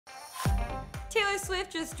Taylor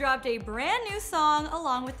Swift just dropped a brand new song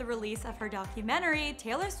along with the release of her documentary,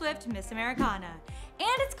 Taylor Swift Miss Americana. And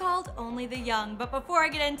it's called Only the Young. But before I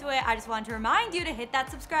get into it, I just want to remind you to hit that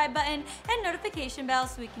subscribe button and notification bell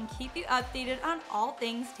so we can keep you updated on all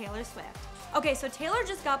things Taylor Swift. Okay, so Taylor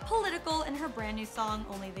just got political in her brand new song,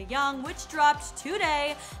 Only the Young, which dropped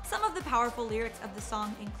today. Some of the powerful lyrics of the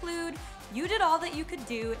song include, "You did all that you could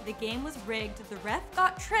do, the game was rigged, the ref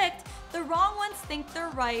got tricked, the wrong ones think they're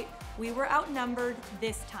right, we were outnumbered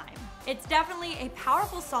this time." It's definitely a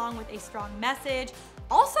powerful song with a strong message.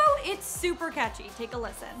 Also, it's super catchy. Take a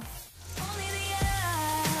listen. Only the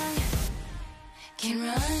young can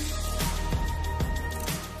run.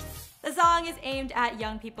 The song is aimed at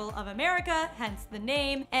young people of America, hence the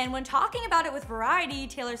name. And when talking about it with Variety,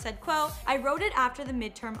 Taylor said, quote, "I wrote it after the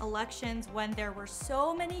midterm elections when there were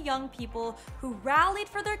so many young people who rallied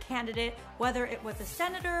for their candidate, whether it was a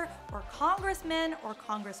senator or congressman or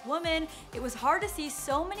congresswoman. It was hard to see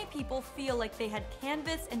so many people feel like they had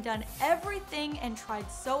canvassed and done everything and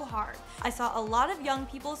tried so hard. I saw a lot of young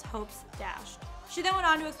people's hopes dashed." She then went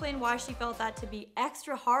on to explain why she felt that to be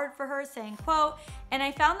extra hard for her, saying, quote, "And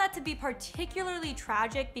I found that to be particularly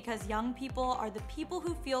tragic because young people are the people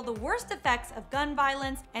who feel the worst effects of gun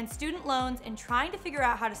violence and student loans and trying to figure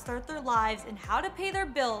out how to start their lives and how to pay their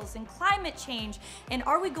bills and climate change and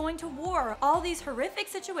are we going to war? All these horrific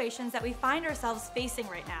situations that we find ourselves facing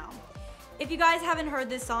right now." If you guys haven't heard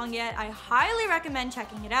this song yet, I highly recommend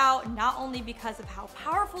checking it out, not only because of how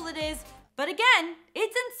powerful it is, but again,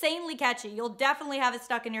 it's insanely catchy. You'll definitely have it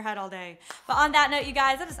stuck in your head all day. But on that note, you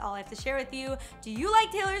guys, that is all I have to share with you. Do you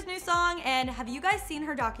like Taylor's new song? And have you guys seen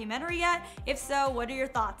her documentary yet? If so, what are your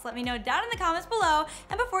thoughts? Let me know down in the comments below.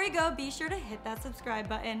 And before you go, be sure to hit that subscribe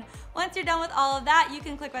button. Once you're done with all of that, you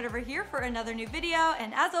can click right over here for another new video.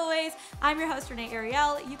 And as always, I'm your host, Renee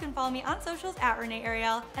Ariel. You can follow me on socials at Renee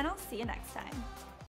Ariel, and I'll see you next time.